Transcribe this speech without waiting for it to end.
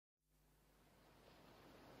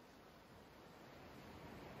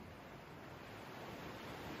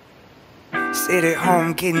Sit at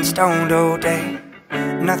home getting stoned all day.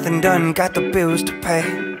 Nothing done, got the bills to pay.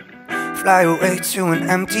 Fly away to an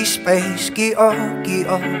empty space. Get up, get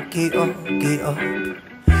up, get up, get up.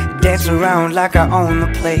 Dance around like I own the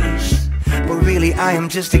place, but really I am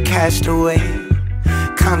just a castaway.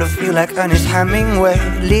 Kinda feel like Ernest Hemingway.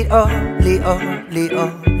 Lit up, lit up, lit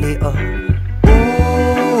up, lit up.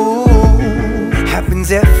 Ooh,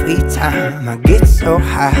 happens every time I get so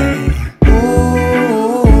high.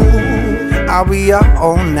 Ooh, I'll be up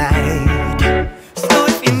all night. So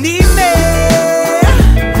if you need me,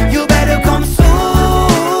 you better come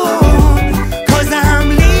soon, 'cause I'm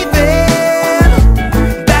leaving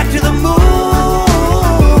back to the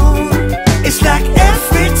moon. It's like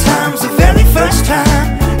every time's the very first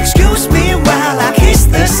time. Excuse me while I kiss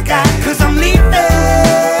the sky, 'cause I'm leaving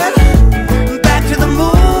back to the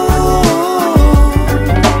moon.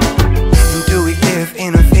 Do we live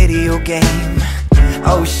in a video game?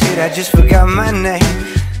 Oh shit, I just forgot my name.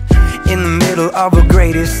 In the middle of a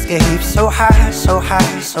great escape. So high, so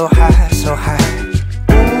high, so high, so high.